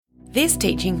This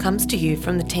teaching comes to you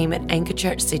from the team at Anchor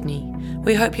Church Sydney.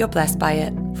 We hope you're blessed by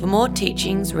it. For more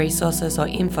teachings, resources or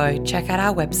info, check out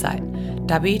our website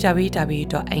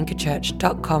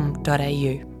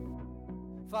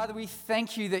www.anchorchurch.com.au. Father, we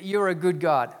thank you that you're a good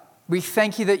God. We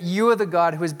thank you that you are the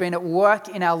God who has been at work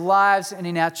in our lives and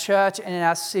in our church and in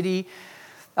our city.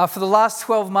 For the last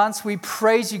 12 months, we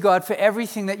praise you, God, for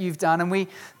everything that you've done. And we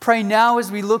pray now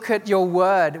as we look at your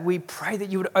word, we pray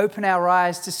that you would open our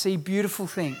eyes to see beautiful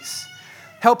things.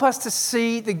 Help us to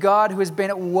see the God who has been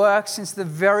at work since the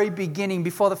very beginning,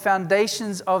 before the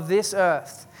foundations of this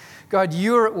earth. God,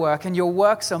 you're at work and your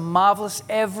works are marvelous.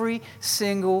 Every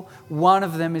single one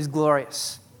of them is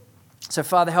glorious. So,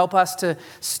 Father, help us to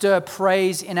stir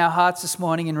praise in our hearts this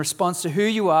morning in response to who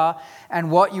you are and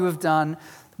what you have done.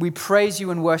 We praise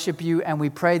you and worship you, and we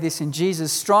pray this in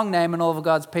Jesus' strong name, and all of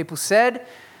God's people said,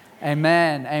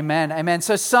 amen, amen, amen.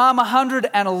 So Psalm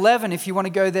 111, if you want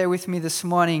to go there with me this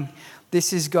morning,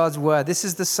 this is God's word. This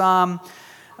is the psalm,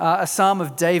 a psalm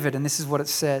of David, and this is what it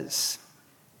says.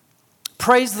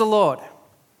 Praise the Lord.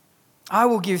 I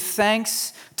will give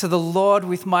thanks to the Lord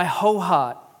with my whole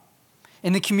heart,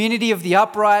 in the community of the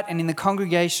upright and in the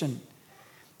congregation.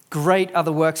 Great are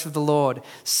the works of the Lord,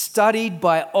 studied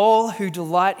by all who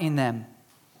delight in them.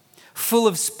 Full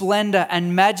of splendor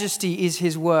and majesty is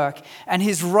his work, and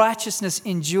his righteousness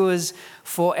endures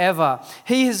forever.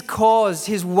 He has caused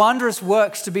his wondrous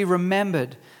works to be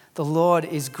remembered. The Lord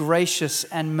is gracious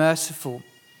and merciful.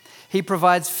 He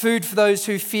provides food for those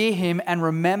who fear him and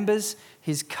remembers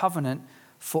his covenant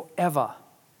forever.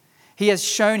 He has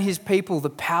shown his people the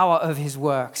power of his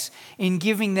works in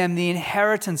giving them the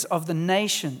inheritance of the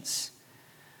nations.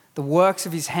 The works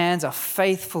of his hands are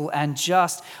faithful and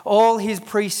just. All his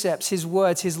precepts, his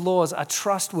words, his laws are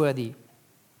trustworthy.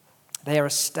 They are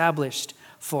established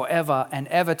forever and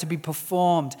ever to be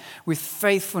performed with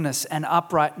faithfulness and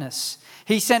uprightness.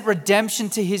 He sent redemption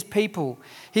to his people.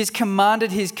 He's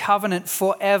commanded his covenant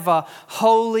forever.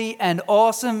 Holy and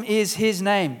awesome is his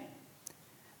name.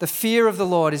 The fear of the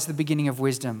Lord is the beginning of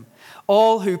wisdom.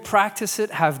 All who practice it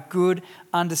have good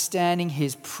understanding.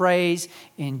 His praise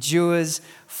endures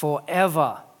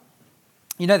forever.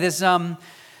 You know, there's a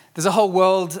whole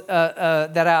world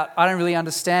that I don't really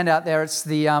understand out there. It's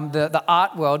the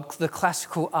art world, the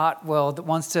classical art world that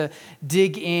wants to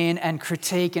dig in and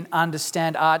critique and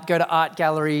understand art, go to art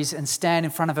galleries and stand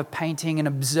in front of a painting and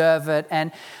observe it.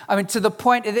 And I mean, to the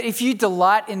point that if you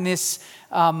delight in this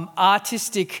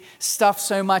artistic stuff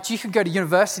so much, you can go to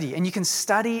university and you can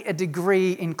study a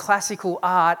degree in classical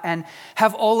art and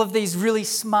have all of these really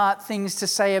smart things to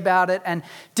say about it and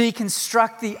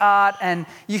deconstruct the art, and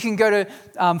you can go to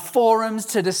forums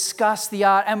to discuss the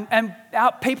art, and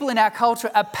people in our culture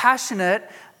are passionate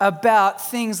about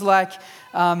things like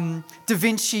Da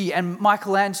Vinci and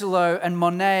Michelangelo and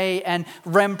Monet and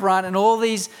Rembrandt and all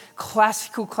these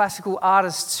classical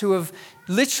artists who have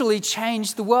literally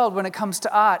changed the world when it comes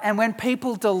to art. And when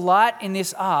people delight in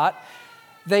this art,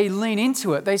 they lean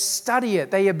into it, they study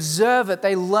it, they observe it,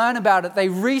 they learn about it, they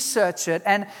research it.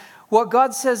 And what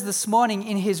God says this morning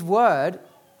in his word,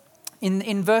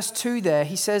 in verse 2 there,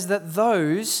 he says that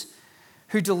those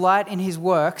who delight in his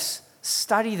works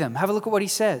study them. Have a look at what he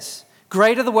says.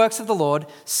 Great are the works of the Lord,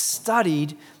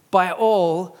 studied by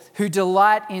all who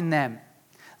delight in them.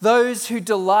 Those who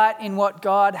delight in what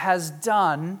God has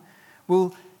done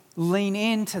will lean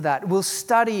into that, will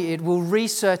study it, will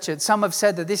research it. Some have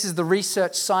said that this is the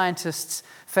research scientists'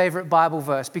 favorite Bible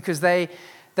verse because they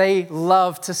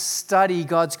love to study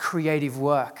God's creative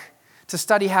work, to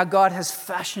study how God has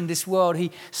fashioned this world.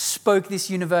 He spoke this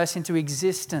universe into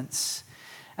existence.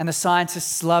 And the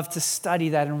scientists love to study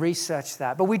that and research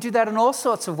that. But we do that in all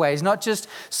sorts of ways, not just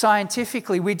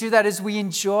scientifically. We do that as we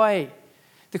enjoy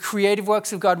the creative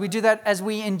works of God. We do that as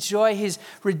we enjoy his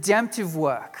redemptive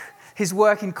work, his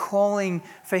work in calling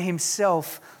for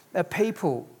himself a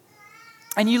people.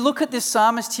 And you look at this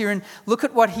psalmist here and look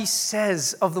at what he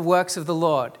says of the works of the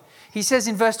Lord. He says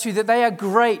in verse 2 that they are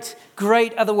great.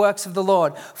 Great are the works of the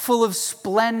Lord, full of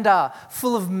splendor,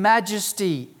 full of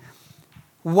majesty.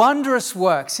 Wondrous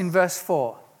works in verse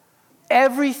 4.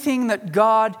 Everything that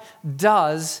God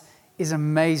does is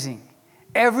amazing.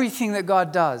 Everything that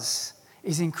God does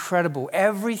is incredible.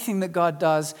 Everything that God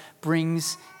does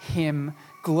brings him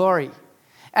glory.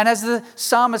 And as the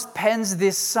psalmist pens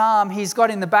this psalm, he's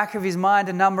got in the back of his mind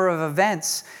a number of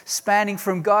events spanning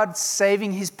from God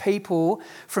saving his people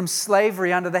from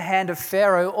slavery under the hand of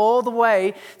Pharaoh all the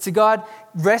way to God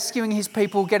rescuing his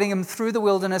people, getting them through the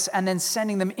wilderness and then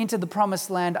sending them into the promised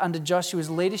land under Joshua's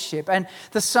leadership. And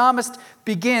the psalmist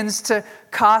begins to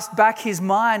cast back his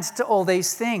mind to all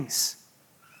these things.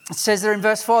 It says there in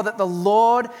verse 4 that the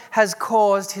Lord has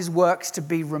caused his works to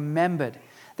be remembered.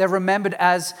 They're remembered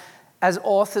as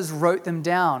authors wrote them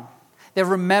down. They're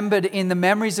remembered in the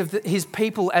memories of his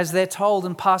people as they're told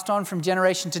and passed on from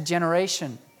generation to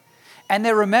generation. And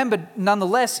they're remembered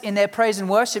nonetheless in their praise and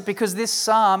worship because this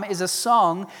psalm is a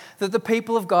song that the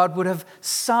people of God would have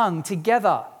sung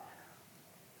together.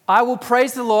 I will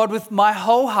praise the Lord with my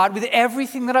whole heart, with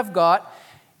everything that I've got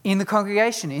in the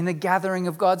congregation, in the gathering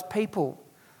of God's people.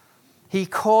 He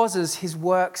causes his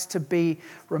works to be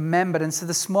remembered. And so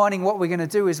this morning what we're going to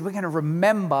do is we're going to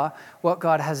remember what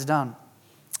God has done.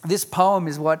 This poem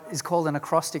is what is called an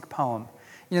acrostic poem.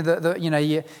 You know,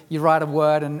 you write a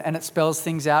word and it spells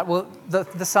things out. Well,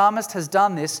 the psalmist has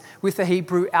done this with the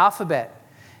Hebrew alphabet.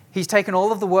 He's taken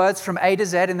all of the words from A to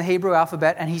Z in the Hebrew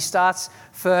alphabet and he starts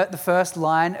for the first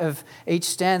line of each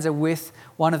stanza with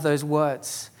one of those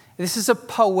words. This is a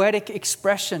poetic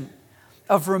expression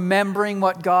of remembering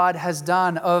what God has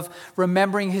done, of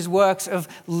remembering his works, of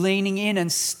leaning in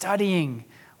and studying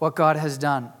what God has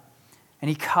done. And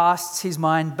he casts his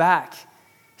mind back.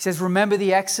 He says, remember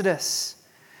the Exodus.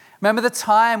 Remember the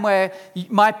time where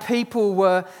my people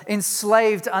were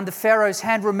enslaved under Pharaoh's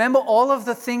hand. Remember all of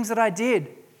the things that I did.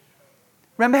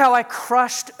 Remember how I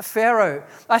crushed Pharaoh.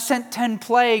 I sent 10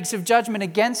 plagues of judgment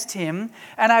against him,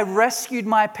 and I rescued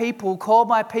my people, called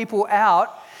my people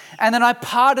out, and then I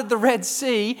parted the Red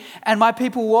Sea, and my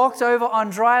people walked over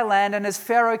on dry land, and as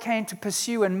Pharaoh came to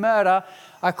pursue and murder,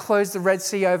 I closed the Red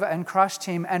Sea over and crushed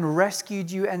him and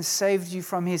rescued you and saved you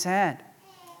from his hand.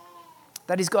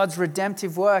 That is God's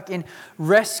redemptive work in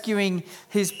rescuing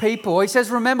his people. He says,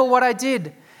 remember what I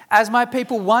did as my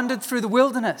people wandered through the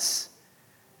wilderness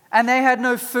and they had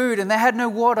no food and they had no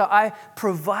water. I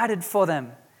provided for them.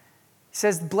 He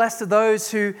says, blessed are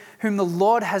those whom the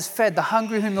Lord has fed, the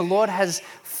hungry whom the Lord has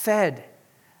fed.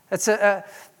 That's a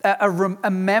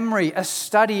memory, a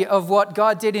study of what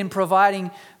God did in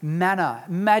providing manna,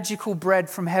 magical bread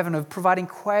from heaven, of providing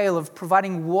quail, of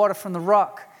providing water from the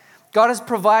rock. God has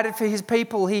provided for his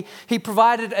people. He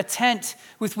provided a tent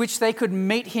with which they could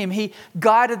meet him. He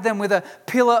guided them with a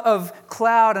pillar of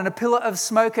cloud and a pillar of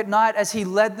smoke at night as he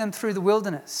led them through the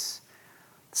wilderness.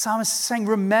 The psalmist is saying,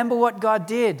 remember what God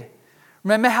did.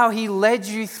 Remember how he led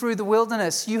you through the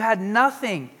wilderness. You had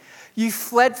nothing. You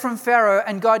fled from Pharaoh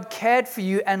and God cared for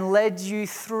you and led you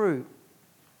through.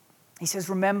 He says,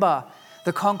 remember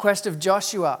the conquest of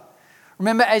Joshua.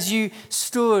 Remember as you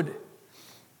stood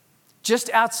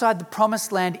just outside the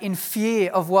promised land in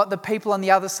fear of what the people on the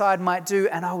other side might do.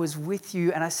 And I was with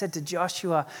you and I said to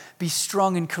Joshua, be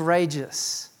strong and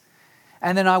courageous.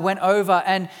 And then I went over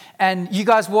and you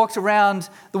guys walked around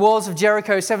the walls of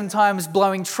Jericho 7 times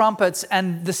blowing trumpets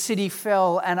and the city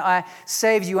fell and I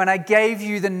saved you and I gave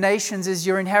you the nations as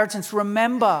your inheritance.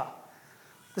 Remember,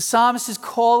 the psalmist is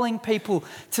calling people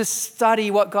to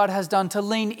study what God has done, to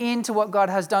lean into what God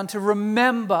has done, to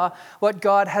remember what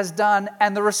God has done.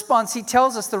 And the response, he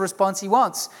tells us the response he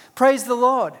wants. Praise the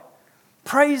Lord.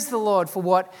 Praise the Lord for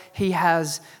what he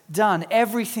has done.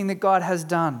 Everything that God has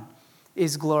done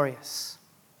is glorious.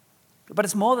 But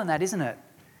it's more than that, isn't it?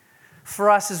 For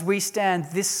us as we stand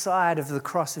this side of the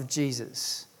cross of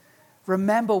Jesus,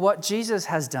 remember what Jesus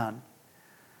has done.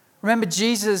 Remember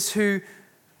Jesus who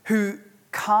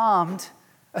calmed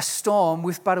a storm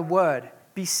with but a word.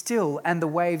 Be still, and the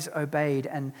waves obeyed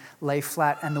and lay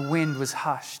flat, and the wind was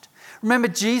hushed. Remember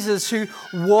Jesus who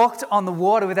walked on the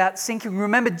water without sinking.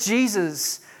 Remember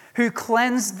Jesus who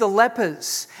cleansed the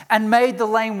lepers and made the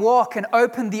lame walk and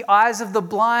opened the eyes of the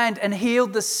blind and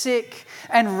healed the sick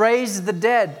and raised the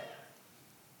dead.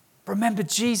 Remember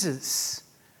Jesus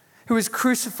who was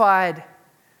crucified,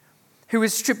 who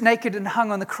was stripped naked and hung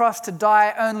on the cross to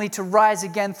die only to rise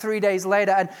again 3 days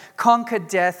later and conquer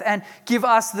death and give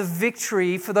us the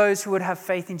victory for those who would have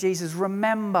faith in Jesus.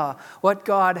 Remember what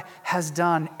God has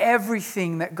done.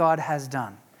 Everything that God has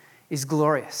done is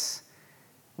glorious,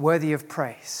 worthy of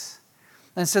praise.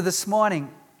 And so this morning,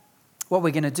 what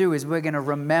we're going to do is we're going to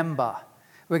remember,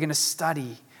 we're going to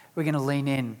study, we're going to lean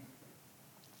in.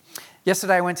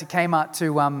 Yesterday I went to Kmart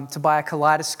to buy a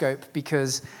kaleidoscope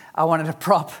because I wanted a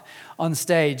prop on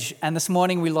stage. And this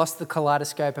morning we lost the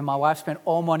kaleidoscope and my wife spent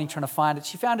all morning trying to find it.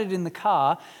 She found it in the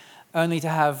car only to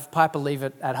have Piper leave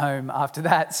it at home after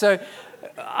that. So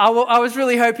I was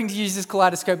really hoping to use this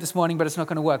kaleidoscope this morning, but it's not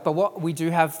going to work. But what we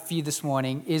do have for you this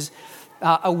morning is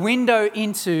a window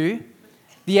into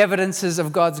the evidences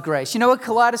of God's grace. You know, a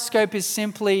kaleidoscope is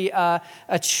simply a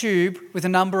tube with a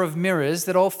number of mirrors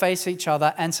that all face each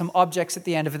other and some objects at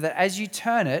the end of it that as you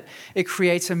turn it, it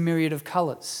creates a myriad of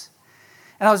colors.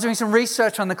 And I was doing some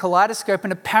research on the kaleidoscope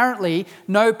and apparently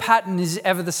no pattern is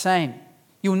ever the same.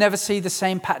 You'll never see the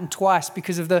same pattern twice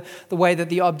because of the way that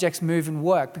the objects move and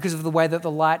work, because of the way that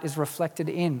the light is reflected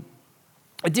in.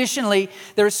 Additionally,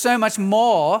 there is so much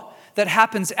more that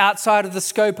happens outside of the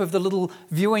scope of the little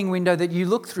viewing window that you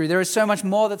look through. There is so much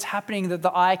more that's happening that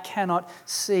the eye cannot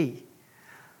see.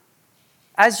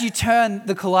 As you turn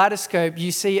the kaleidoscope,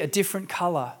 you see a different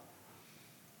color,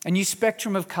 a new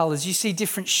spectrum of colors. You see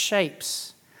different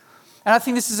shapes. And I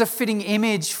think this is a fitting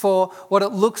image for what it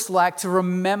looks like to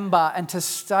remember and to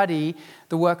study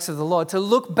the works of the Lord, to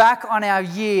look back on our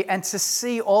year and to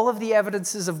see all of the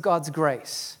evidences of God's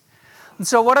grace. And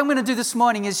so what I'm going to do this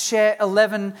morning is share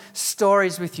 11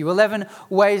 stories with you, 11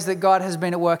 ways that God has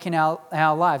been at work in our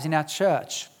lives, in our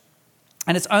church.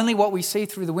 And it's only what we see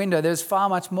through the window. There's far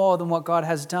much more than what God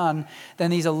has done than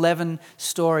these 11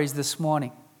 stories this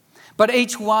morning. But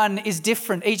each one is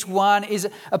different. Each one is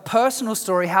a personal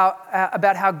story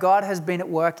about how God has been at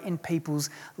work in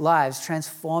people's lives,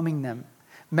 transforming them,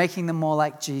 making them more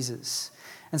like Jesus.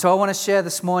 And so I want to share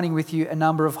this morning with you a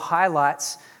number of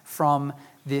highlights from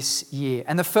this year.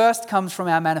 And the first comes from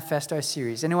our Manifesto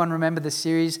series. Anyone remember the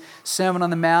series, Sermon on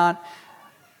the Mount?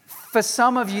 For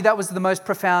some of you, that was the most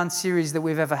profound series that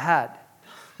we've ever had.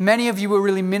 Many of you were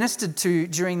really ministered to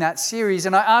during that series,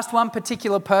 and I asked one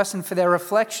particular person for their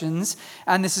reflections,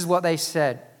 and this is what they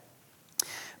said.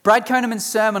 Brad Koneman's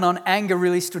sermon on anger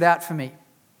really stood out for me.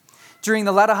 During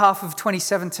the latter half of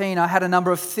 2017, I had a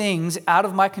number of things out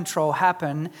of my control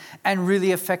happen and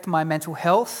really affect my mental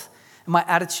health and my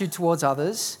attitude towards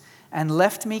others, and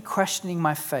left me questioning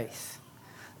my faith.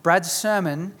 Brad's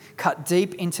sermon cut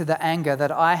deep into the anger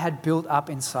that I had built up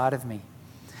inside of me.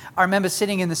 I remember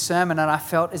sitting in the sermon and I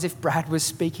felt as if Brad was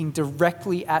speaking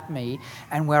directly at me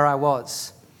and where I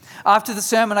was. After the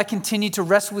sermon, I continued to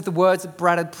wrestle with the words that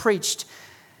Brad had preached,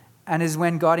 and is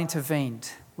when God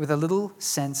intervened with a little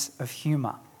sense of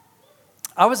humor.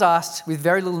 I was asked with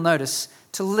very little notice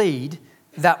to lead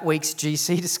that week's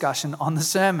GC discussion on the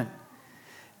sermon.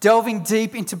 Delving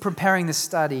deep into preparing the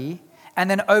study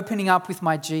and then opening up with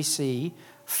my GC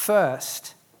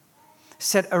first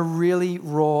set a really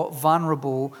raw,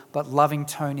 vulnerable, but loving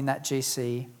tone in that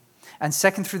GC. And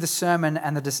second, through the sermon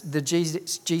and the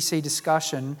GC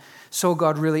discussion, saw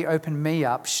God really open me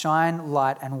up, shine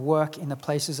light and work in the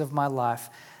places of my life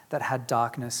that had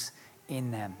darkness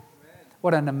in them.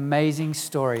 What an amazing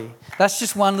story. That's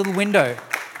just one little window,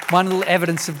 one little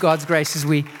evidence of God's grace as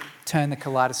we turn the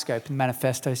kaleidoscope in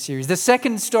Manifesto series. The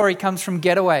second story comes from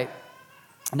Getaway.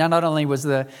 Now, not only was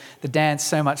the dance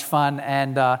so much fun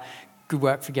and good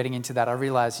work for getting into that, I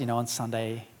realize, on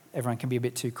Sunday, everyone can be a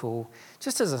bit too cool.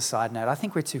 Just as a side note, I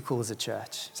think we're too cool as a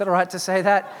church. Is that all right to say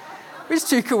that? We're just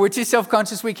too cool. We're too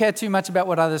self-conscious. We care too much about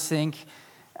what others think.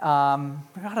 I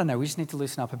don't know. We just need to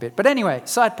loosen up a bit. But anyway,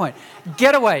 side point.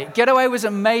 Getaway. Getaway was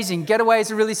amazing. Getaway is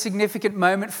a really significant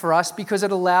moment for us because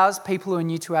it allows people who are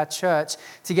new to our church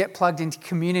to get plugged into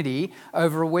community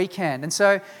over a weekend. And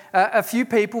so a few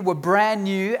people were brand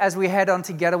new as we head on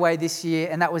to Getaway this year,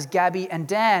 and that was Gabby and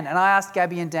Dan. And I asked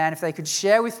Gabby and Dan if they could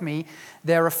share with me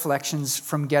their reflections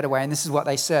from Getaway, and this is what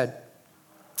they said.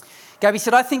 Gabby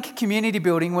said, "I think community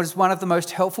building was one of the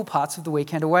most helpful parts of the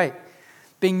weekend away.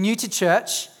 Being new to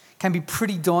church can be a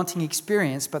pretty daunting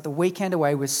experience, but the weekend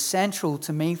away was central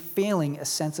to me feeling a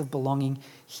sense of belonging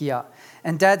here."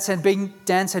 And Dan said, being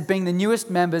the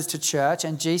newest members to church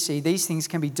and GC, these things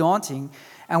can be daunting,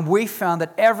 and we found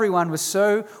that everyone was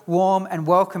so warm and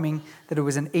welcoming that it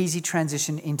was an easy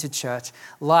transition into church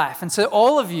life. And so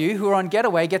all of you who are on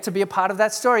Getaway get to be a part of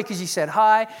that story because you said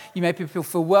hi, you made people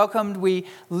feel welcomed. We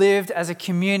lived as a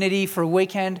community for a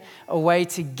weekend away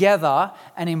together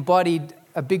and embodied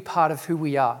a big part of who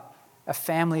we are, a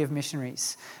family of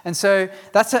missionaries. And so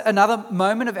that's another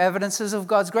moment of evidences of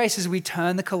God's grace. As we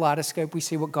turn the kaleidoscope, we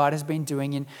see what God has been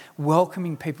doing in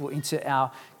welcoming people into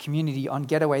our community on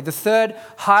Getaway. The third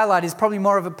highlight is probably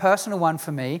more of a personal one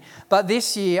for me, but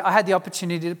this year I had the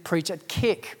opportunity to preach at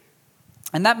Kick.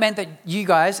 And that meant that you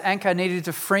guys, Anchor, needed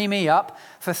to free me up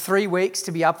for 3 weeks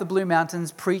to be up the Blue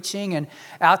Mountains preaching, and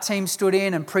our team stood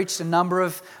in and preached a number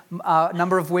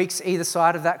of weeks either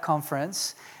side of that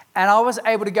conference. And I was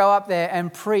able to go up there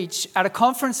and preach at a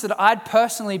conference that I'd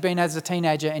personally been as a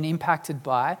teenager and impacted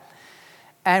by.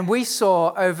 And we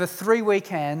saw over 3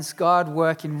 weekends God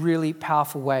work in really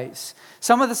powerful ways.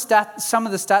 Some of the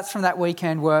stats from that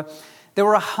weekend were there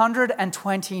were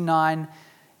 129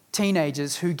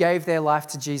 teenagers who gave their life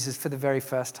to Jesus for the very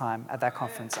first time at that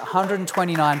conference.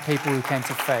 129 people who came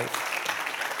to faith.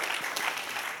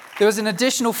 there was an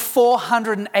additional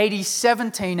 487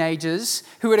 teenagers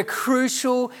who at a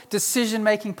crucial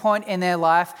decision-making point in their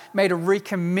life made a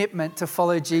recommitment to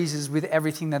follow Jesus with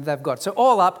everything that they've got. So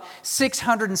all up,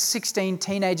 616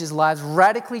 teenagers' lives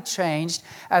radically changed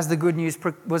as the good news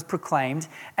was proclaimed.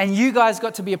 And you guys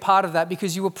got to be a part of that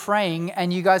because you were praying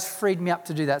and you guys freed me up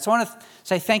to do that. So I want to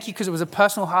say thank you because it was a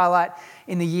personal highlight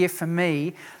in the year for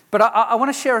me. But I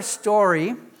want to share a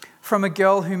story from a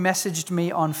girl who messaged me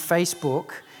on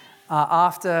Facebook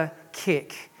after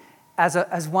Kick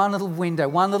as one little window,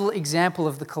 one little example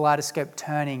of the kaleidoscope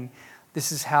turning.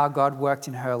 This is how God worked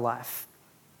in her life.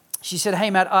 She said, "Hey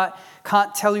Matt, I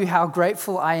can't tell you how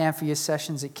grateful I am for your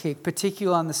sessions at Kick,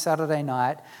 particularly on the Saturday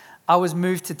night. I was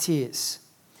moved to tears.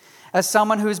 As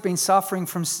someone who has been suffering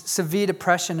from severe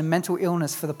depression and mental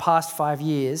illness for the past 5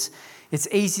 years, it's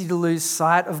easy to lose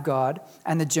sight of God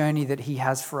and the journey that He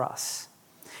has for us.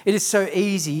 It is so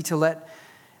easy to let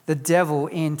the devil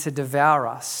in to devour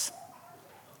us.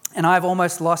 And I've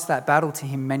almost lost that battle to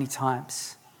him many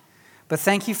times. But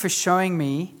thank you for showing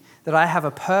me that I have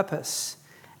a purpose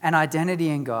and identity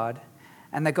in God,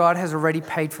 and that God has already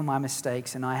paid for my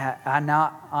mistakes, and I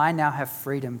now have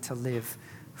freedom to live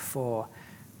for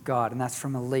God." And that's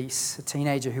from Elise, a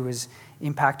teenager who was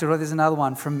impacted. Or there's another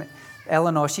one from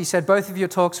Eleanor. She said, "Both of your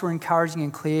talks were encouraging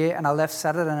and clear, and I left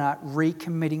Saturday night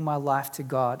recommitting my life to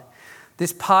God.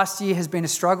 This past year has been a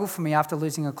struggle for me after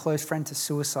losing a close friend to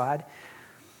suicide,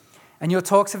 and your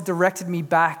talks have directed me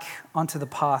back onto the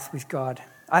path with God.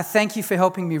 I thank you for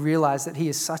helping me realize that He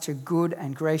is such a good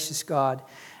and gracious God,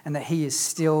 and that He is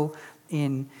still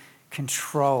in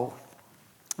control."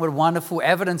 What wonderful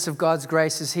evidence of God's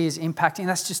grace as He is impacting.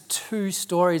 That's just 2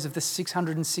 stories of the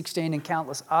 616 and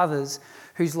countless others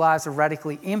whose lives are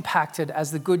radically impacted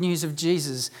as the good news of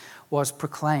Jesus was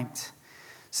proclaimed.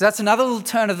 So that's another little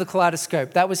turn of the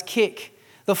kaleidoscope. That was Kick.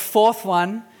 The 4th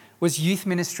one was youth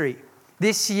ministry.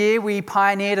 This year we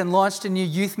pioneered and launched a new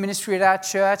youth ministry at our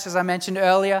church. As I mentioned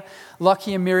earlier,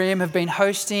 Lockie and Miriam have been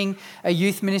hosting a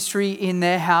youth ministry in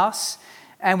their house.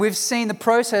 And we've seen the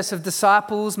process of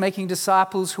disciples making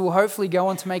disciples who will hopefully go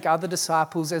on to make other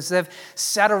disciples as they've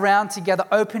sat around together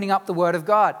opening up the Word of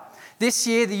God. This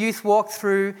year, the youth walked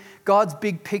through God's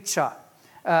big picture,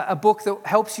 a book that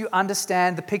helps you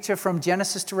understand the picture from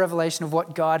Genesis to Revelation of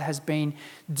what God has been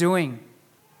doing.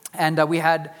 And we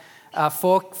had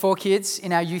four kids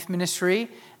in our youth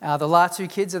ministry. The Latu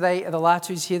kids, are the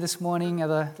Latus here this morning? Are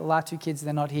the Latu kids,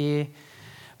 they're not here.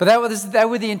 But that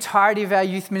were the entirety of our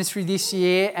youth ministry this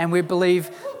year, and we believe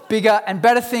bigger and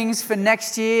better things for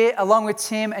next year, along with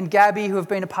Tim and Gabby, who have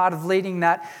been a part of leading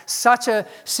that. Such a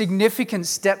significant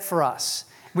step for us.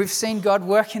 We've seen God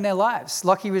work in their lives.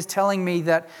 Lockie was telling me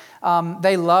that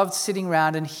they loved sitting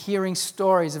around and hearing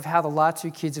stories of how the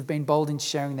Latu kids have been bold in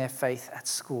sharing their faith at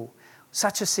school.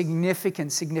 Such a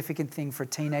significant thing for a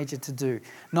teenager to do.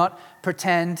 Not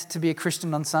pretend to be a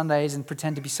Christian on Sundays and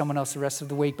pretend to be someone else the rest of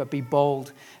the week, but be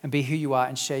bold and be who you are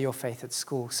and share your faith at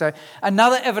school. So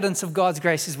another evidence of God's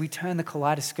grace is we turn the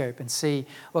kaleidoscope and see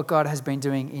what God has been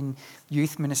doing in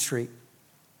youth ministry.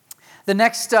 The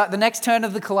next turn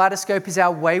of the kaleidoscope is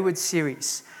our Wayward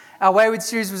series. Our Wayward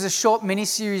series was a short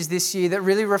mini-series this year that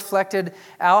really reflected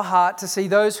our heart to see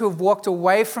those who have walked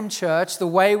away from church, the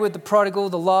wayward, the prodigal,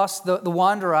 the lost, the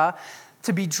wanderer,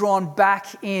 to be drawn back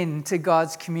into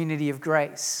God's community of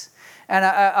grace. And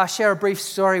I'll share a brief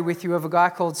story with you of a guy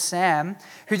called Sam,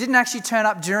 who didn't actually turn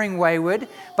up during Wayward,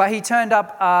 but he turned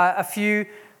up a few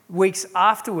weeks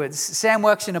afterwards. Sam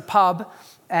works in a pub,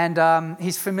 and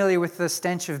he's familiar with the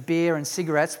stench of beer and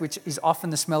cigarettes, which is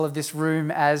often the smell of this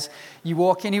room as you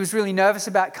walk in. He was really nervous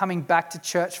about coming back to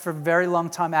church for a very long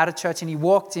time out of church, and he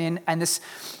walked in, and this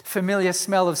familiar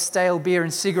smell of stale beer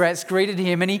and cigarettes greeted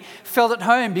him, and he felt at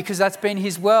home because that's been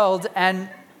his world. And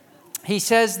he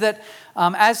says that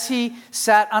as he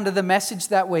sat under the message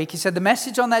that week, he said, the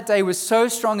message on that day was so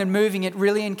strong and moving, it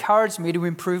really encouraged me to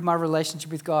improve my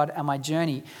relationship with God and my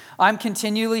journey. I'm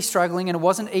continually struggling, and it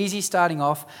wasn't easy starting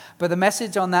off, but the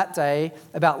message on that day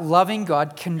about loving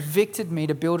God convicted me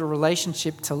to build a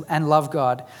relationship and love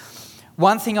God.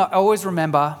 One thing I always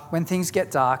remember when things get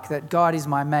dark, that God is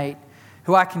my mate,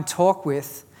 who I can talk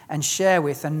with and share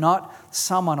with, and not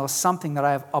someone or something that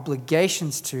I have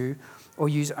obligations to or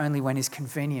use only when is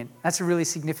convenient. That's a really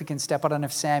significant step. I don't know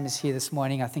if Sam is here this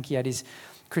morning. I think he had his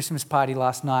Christmas party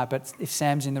last night, but if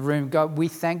Sam's in the room, God, we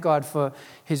thank God for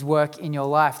his work in your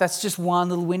life. That's just one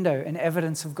little window and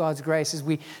evidence of God's grace as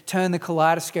we turn the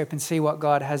kaleidoscope and see what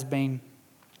God has been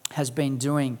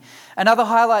doing. Another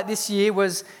highlight this year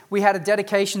was we had a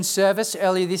dedication service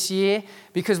earlier this year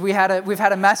because we've had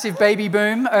a massive baby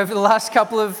boom over the last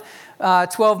couple of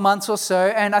 12 months or so,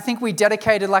 and I think we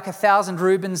dedicated like 1,000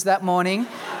 Reubens that morning,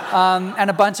 and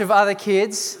a bunch of other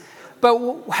kids.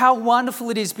 But how wonderful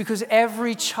it is, because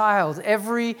every child,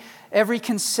 every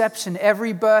conception,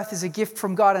 every birth is a gift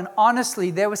from God. And honestly,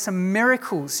 there were some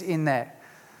miracles in there.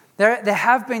 There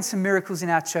have been some miracles in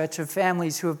our church of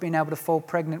families who have been able to fall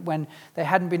pregnant when they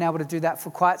hadn't been able to do that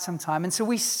for quite some time. And so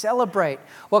we celebrate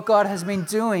what God has been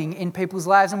doing in people's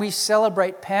lives, and we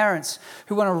celebrate parents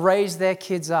who want to raise their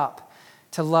kids up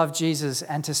to love Jesus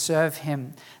and to serve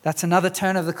him. That's another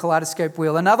turn of the kaleidoscope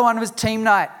wheel. Another one was team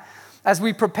night. As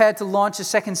we prepared to launch a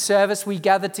second service, we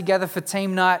gathered together for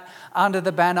team night under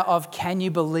the banner of, can you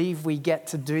believe we get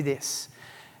to do this?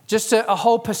 Just a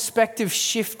whole perspective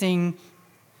shifting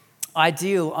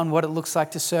ideal on what it looks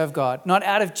like to serve God. Not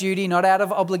out of duty, not out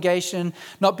of obligation,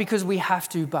 not because we have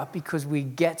to, but because we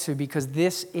get to, because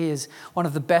this is one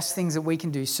of the best things that we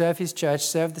can do. Serve his church,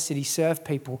 serve the city, serve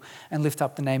people, and lift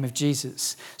up the name of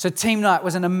Jesus. So team night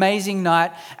was an amazing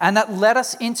night, and that led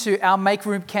us into our Make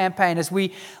Room campaign as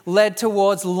we led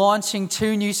towards launching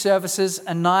 2 new services,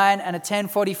 a 9 and a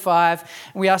 10:45.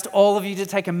 And we asked all of you to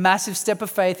take a massive step of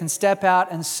faith and step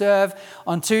out and serve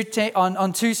on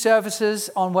 2 services,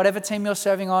 on whatever team you're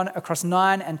serving on, across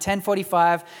 9 and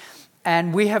 10:45,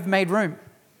 and we have made room.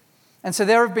 And so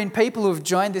there have been people who have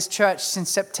joined this church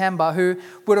since September who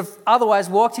would have otherwise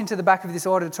walked into the back of this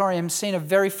auditorium, seen a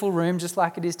very full room just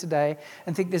like it is today,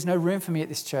 and think there's no room for me at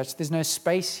this church, there's no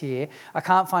space here, I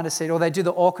can't find a seat. Or they do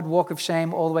the awkward walk of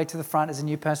shame all the way to the front as a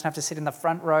new person, have to sit in the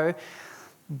front row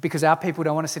because our people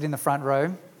don't want to sit in the front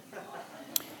row.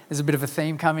 There's a bit of a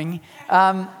theme coming.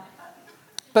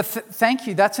 But thank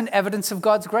you. That's an evidence of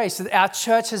God's grace. That our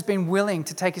church has been willing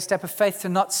to take a step of faith, to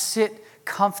not sit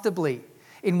comfortably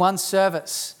in one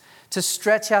service, to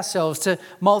stretch ourselves, to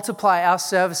multiply our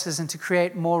services, and to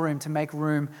create more room, to make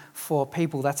room for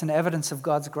people. That's an evidence of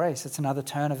God's grace. It's another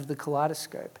turn of the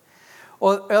kaleidoscope.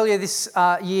 Or earlier this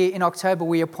year in October,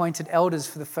 we appointed elders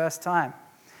for the first time.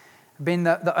 Been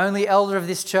the only elder of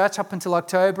this church up until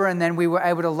October, and then we were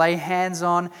able to lay hands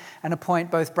on and appoint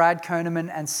both Brad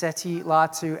Koneman and Seti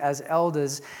Latu as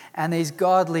elders, and these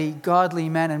godly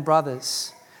men and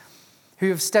brothers who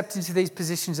have stepped into these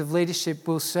positions of leadership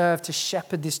will serve to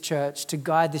shepherd this church, to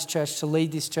guide this church, to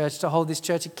lead this church, to hold this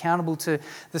church accountable to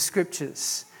the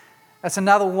scriptures. That's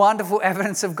another wonderful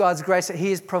evidence of God's grace, that he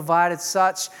has provided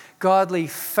such godly,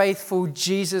 faithful,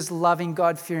 Jesus-loving,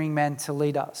 God-fearing men to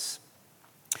lead us.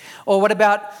 Or what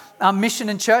about mission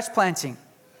and church planting?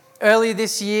 Earlier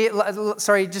this year,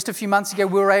 just a few months ago,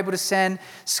 we were able to send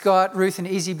Scott, Ruth, and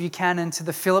Izzy Buchanan to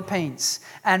the Philippines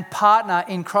and partner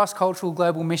in cross-cultural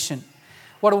global mission.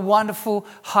 What a wonderful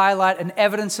highlight and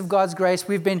evidence of God's grace.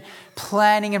 We've been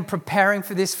planning and preparing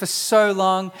for this for so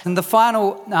long. And the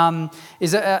final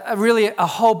is really a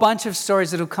whole bunch of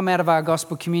stories that will come out of our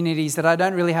gospel communities that I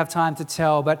don't really have time to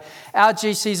tell. But our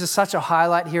GCs are such a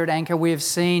highlight here at Anchor. We have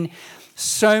seen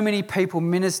so many people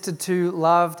ministered to,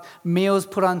 loved, meals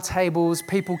put on tables,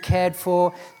 people cared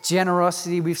for,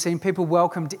 generosity. We've seen people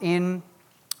welcomed in.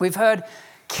 We've heard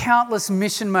countless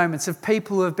mission moments of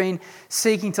people who have been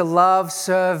seeking to love,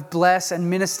 serve, bless, and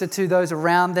minister to those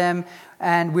around them.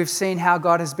 And we've seen how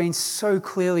God has been so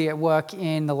clearly at work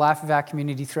in the life of our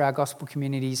community through our gospel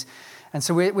communities. And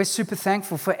so we're super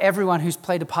thankful for everyone who's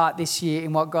played a part this year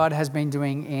in what God has been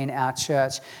doing in our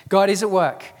church. God is at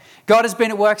work. God has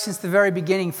been at work since the very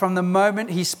beginning. From the moment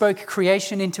he spoke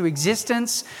creation into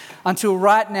existence until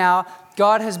right now,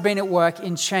 God has been at work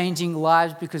in changing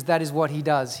lives, because that is what he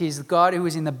does. He is the God who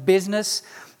is in the business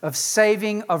of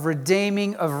saving, of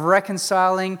redeeming, of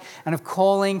reconciling, and of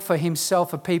calling for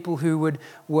himself a people who would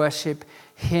worship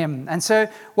him. And so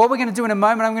what we're going to do in a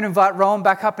moment, I'm going to invite Rowan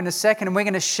back up in a second, and we're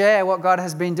going to share what God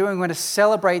has been doing. We're going to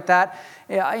celebrate that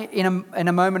in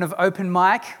a moment of open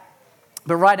mic.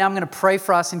 But right now I'm going to pray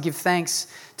for us and give thanks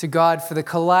to God for the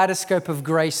kaleidoscope of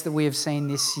grace that we have seen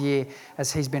this year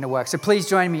as he's been at work. So please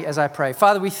join me as I pray.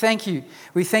 Father, we thank you.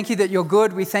 We thank you that you're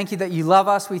good. We thank you that you love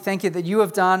us. We thank you that you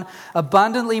have done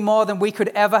abundantly more than we could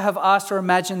ever have asked or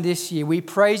imagined this year. We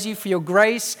praise you for your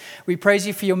grace. We praise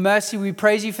you for your mercy. We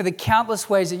praise you for the countless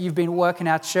ways that you've been working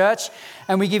our church.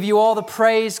 And we give you all the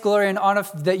praise, glory, and honor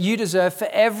that you deserve for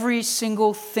every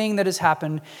single thing that has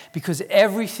happened, because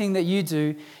everything that you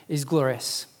do is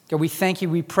glorious. God, we thank you.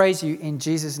 We praise you in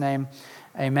Jesus' name.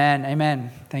 Amen.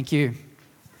 Amen. Thank you.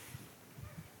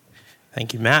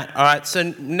 Thank you, Matt. All right, so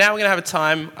now we're going to have a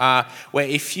time where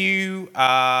if you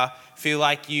feel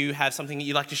like you have something that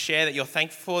you'd like to share that you're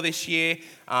thankful for this year,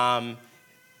 you're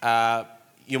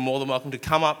more than welcome to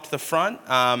come up to the front.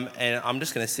 And I'm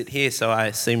just going to sit here so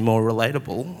I seem more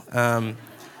relatable.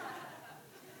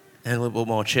 and a little bit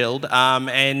more chilled.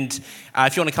 And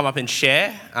if you want to come up and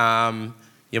share,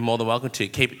 you're more than welcome to.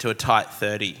 Keep it to a tight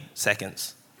 30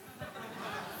 seconds.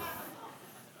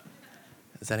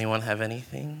 Does anyone have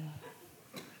anything?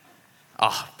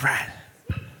 Oh, Brad.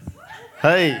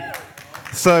 Hey,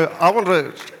 so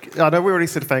I know we already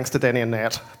said thanks to Danny and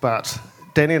Nat, but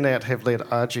Danny and Nat have led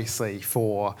RGC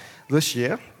for this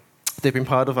year. They've been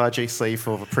part of RGC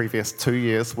for the previous 2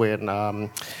 years when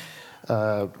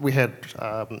we had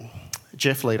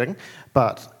Jeff leading,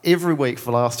 but every week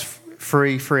for the last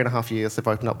three and a half years, they've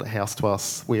opened up the house to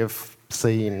us. We have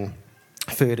seen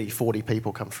 30, 40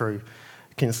 people come through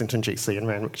Kensington GC and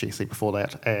Randwick GC before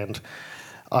that, and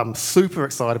I'm super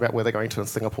excited about where they're going to in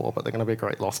Singapore, but they're going to be a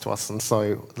great loss to us, and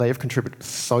so they have contributed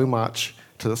so much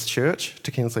to this church,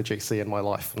 to Kensington GC in my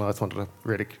life, and I just wanted to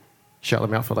really shout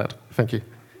them out for that. Thank you.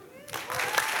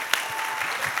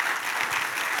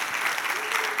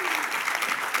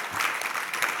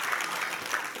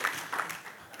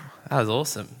 That was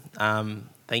awesome.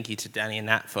 Thank you to Danny and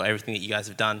Nat for everything that you guys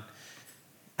have done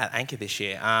at Anchor this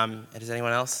year. Does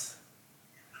anyone else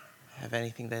have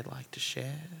anything they'd like to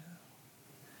share?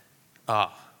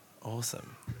 Oh,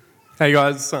 awesome. Hey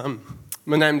guys,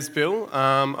 my name's Bill.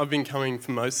 I've been coming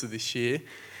for most of this year.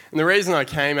 And the reason I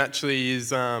came actually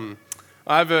is I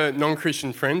have a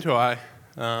non-Christian friend who I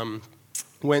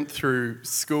went through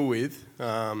school with.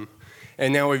 And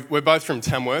now we're both from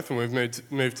Tamworth and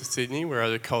we've moved to Sydney. We're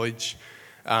at a college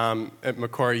at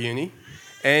Macquarie Uni.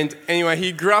 And anyway,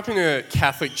 he grew up in a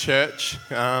Catholic church,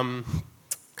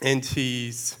 and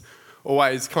he's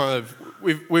always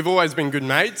we've always been good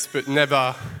mates, but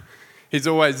he's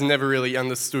always never really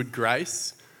understood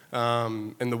grace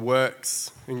and the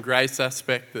works and grace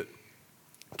aspect that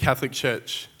Catholic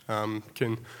church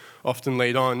can often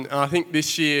lead on. And I think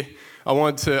this year,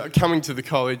 coming to the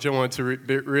college, I wanted to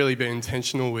really be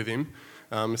intentional with him,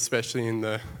 especially in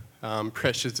the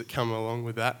pressures that come along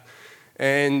with that.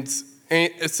 And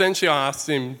essentially I asked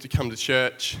him to come to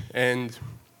church, and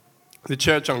the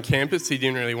church on campus he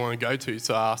didn't really want to go to,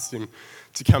 so I asked him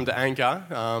to come to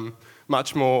Anchor,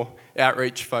 much more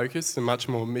outreach focused and much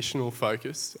more missional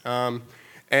focused.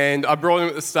 And I brought him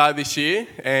at the start of this year,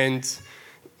 and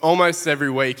almost every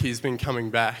week he's been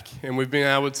coming back, and we've been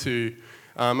able to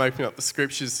open up the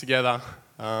scriptures together,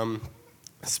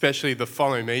 especially the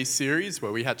Follow Me series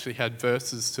where we actually had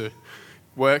verses to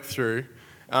work through.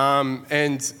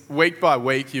 And week by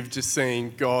week you've just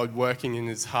seen God working in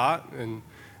his heart and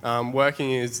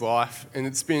working in his life, and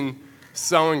it's been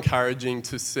so encouraging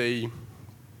to see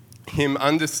him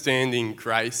understanding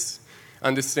grace,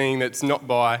 understanding that it's not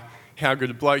by how good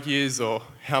a bloke he is or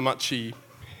how he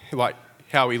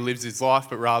lives his life,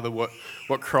 but rather what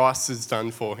Christ has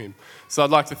done for him. So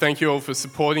I'd like to thank you all for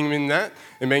supporting him in that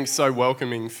and being so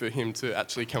welcoming for him to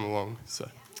actually come along. So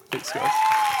thanks, guys.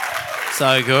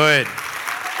 So good.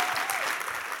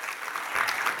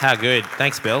 How good.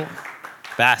 Thanks, Bill.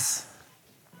 Bass.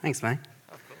 Thanks, mate.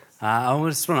 I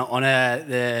just want to honour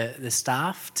the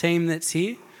staff team that's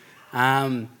here.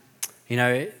 I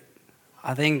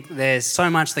think there's so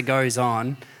much that goes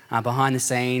on behind the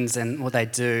scenes and what they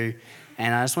do,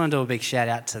 and I just want to do a big shout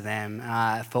out to them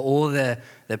for all the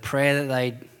prayer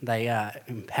that they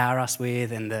empower us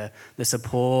with, and the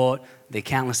support, the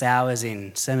countless hours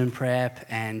in sermon prep,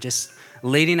 and just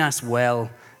leading us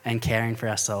well and caring for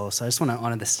our souls. So I just want to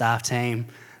honour the staff team,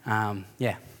 and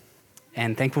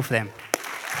thankful for them.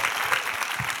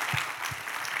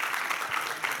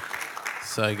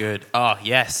 So good. Oh,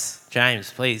 yes.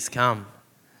 James, please come.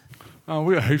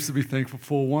 We got heaps to be thankful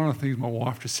for. One of the things my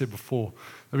wife just said before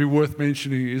that'd be worth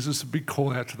mentioning is just a big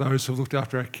call out to those who have looked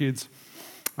after our kids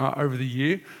over the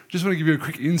year. Just want to give you a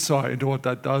quick insight into what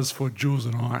that does for Jules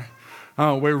and I.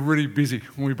 We're really busy.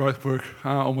 We both work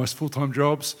almost full-time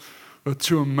jobs. We've got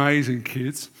two amazing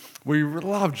kids. We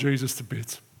love Jesus to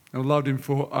bits. And we loved him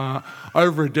for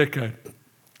over a decade.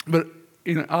 But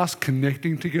in us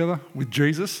connecting together with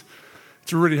Jesus,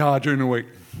 it's really hard during the week.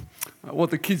 What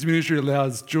the kids ministry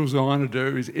allows Jules and I to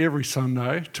do is every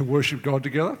Sunday to worship God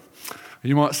together.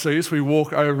 You might see us, we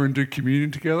walk over and do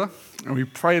communion together, and we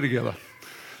pray together.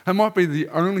 That might be the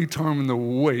only time in the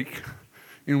week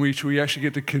in which we actually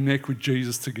get to connect with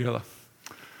Jesus together.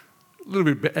 A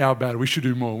little bit our bad, we should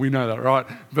do more, we know that, right?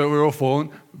 But we're all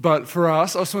fallen. But for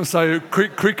us, I just want to say a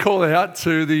quick call out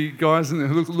to the guys who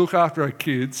look after our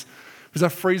kids, because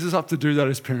that frees us up to do that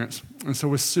as parents. And so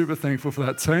we're super thankful for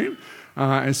that team,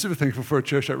 and super thankful for a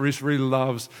church that really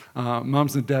loves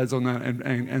mums and dads on that,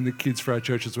 and the kids for our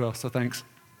church as well. So thanks.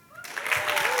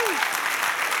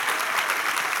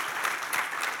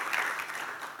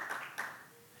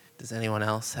 Does anyone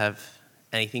else have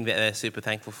anything that they're super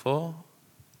thankful for?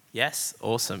 Yes,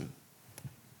 awesome.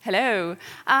 Hello.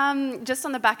 Just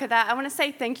on the back of that, I want to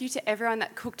say thank you to everyone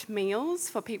that cooked meals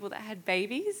for people that had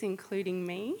babies, including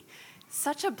me.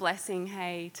 Such a blessing,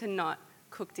 hey, to not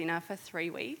cook dinner for 3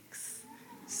 weeks.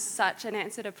 Such an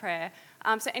answer to prayer.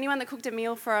 So anyone that cooked a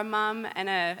meal for a mum and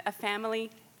a family,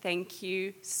 thank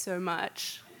you so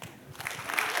much.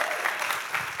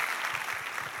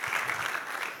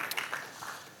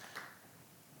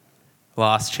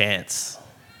 Last chance.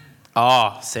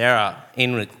 Oh, Sarah,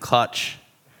 in with clutch.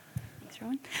 Thanks,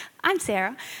 Rowan. I'm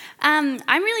Sarah. I'm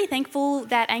really thankful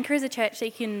that Anchor is a church that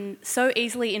you can so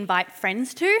easily invite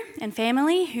friends to and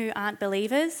family who aren't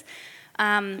believers.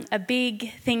 A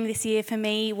big thing this year for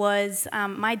me was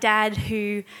my dad,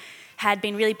 who had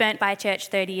been really burnt by a church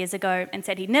 30 years ago and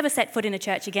said he'd never set foot in a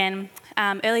church again.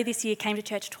 Early this year came to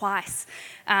church twice,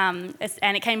 and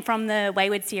it came from the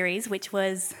Wayward series, which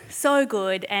was so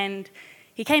good. And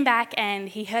he came back and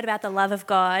he heard about the love of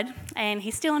God, and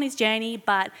he's still on his journey,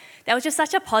 but that was just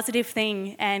such a positive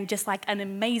thing and just like an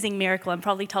amazing miracle. I'm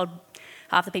probably told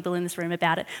half the people in this room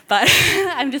about it, but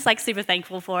I'm just like super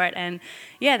thankful for it. And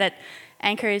yeah, that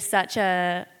Anchor is such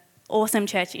a awesome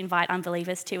church to invite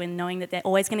unbelievers to, and knowing that they're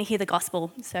always going to hear the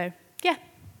gospel. So yeah.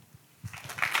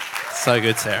 So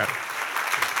good, Sarah.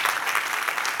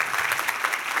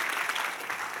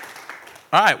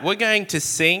 All right, we're going to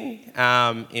sing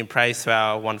in praise to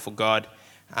our wonderful God.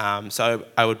 So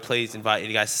I would please invite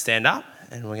you guys to stand up,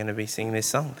 and we're going to be singing this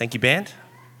song. Thank you, band.